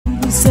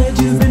said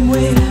you've been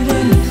waiting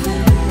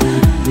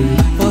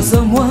for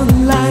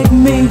someone like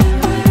me.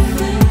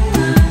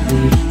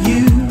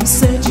 You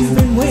said you've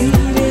been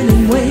waiting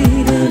and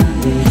waiting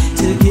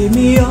to give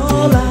me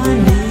all I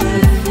need.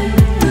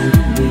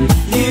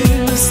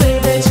 You say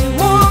that you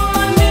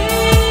want me.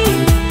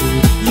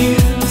 You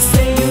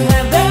say you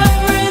have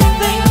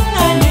everything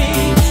I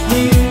need.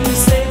 You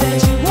say that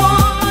you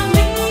want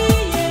me,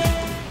 yeah.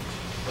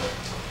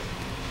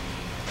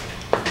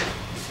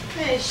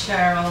 Hey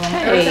Cheryl,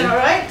 Hey. everything all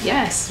right?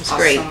 Yes, it was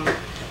Awesome. great.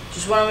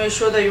 Just want to make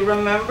sure that you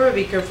remember,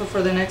 be careful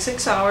for the next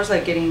 6 hours,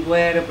 like getting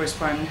wet or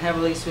perspiring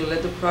heavily, so you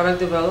let the product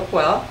develop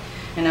well.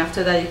 And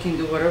after that, you can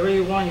do whatever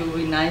you want. You'll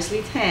be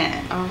nicely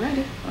tan.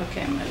 Alrighty.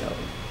 Okay, my love.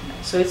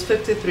 So it's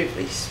 53,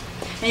 please.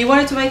 And you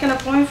wanted to make an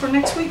appointment for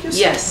next week, you said?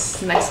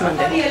 Yes, next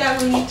Monday. Fabiola,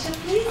 we need to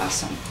please.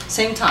 Awesome.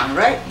 Same time,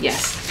 right?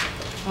 Yes.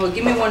 Well,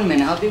 give me 1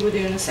 minute. I'll be with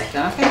you in a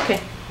second, okay? Okay.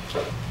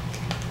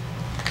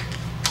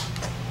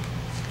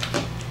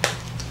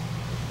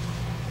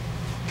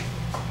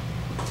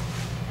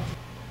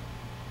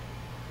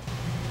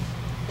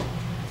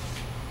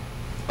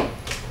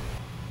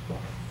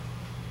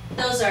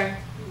 Those are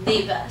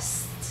the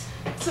best.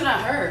 That's what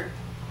I heard.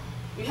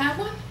 You have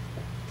one?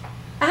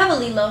 I have a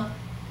Lilo,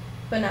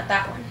 but not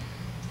that one.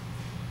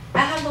 I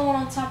have the one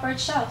on top right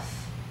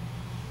shelf.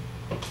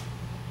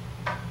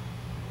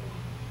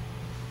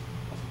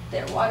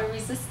 They're water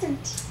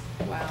resistant.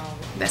 Wow.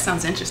 That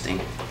sounds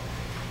interesting.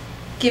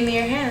 Give me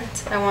your hand.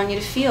 I want you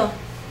to feel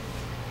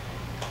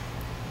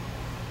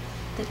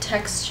the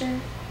texture.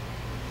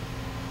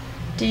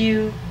 Do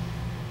you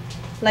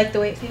like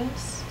the way it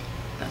feels?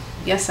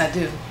 Yes, I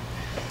do.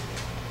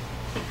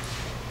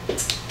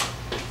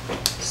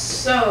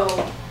 So,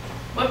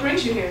 what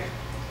brings you here?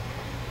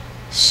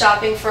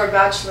 Shopping for a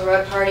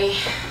bachelorette party.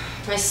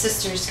 My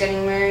sister's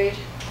getting married.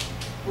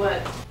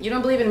 What? You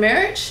don't believe in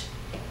marriage?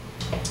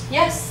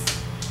 Yes,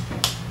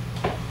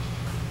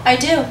 I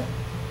do.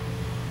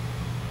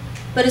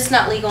 But it's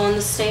not legal in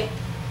the state.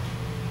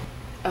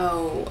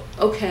 Oh,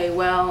 okay.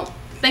 Well,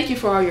 thank you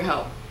for all your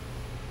help.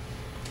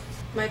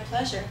 My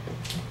pleasure.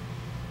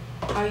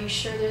 Are you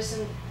sure there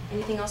isn't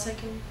anything else I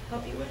can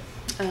help you with?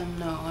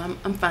 No,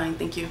 I'm fine,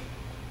 thank you.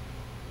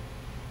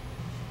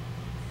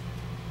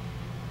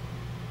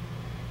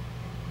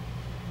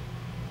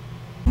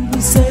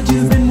 You said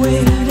you've been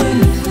waiting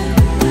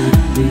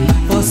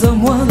for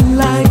someone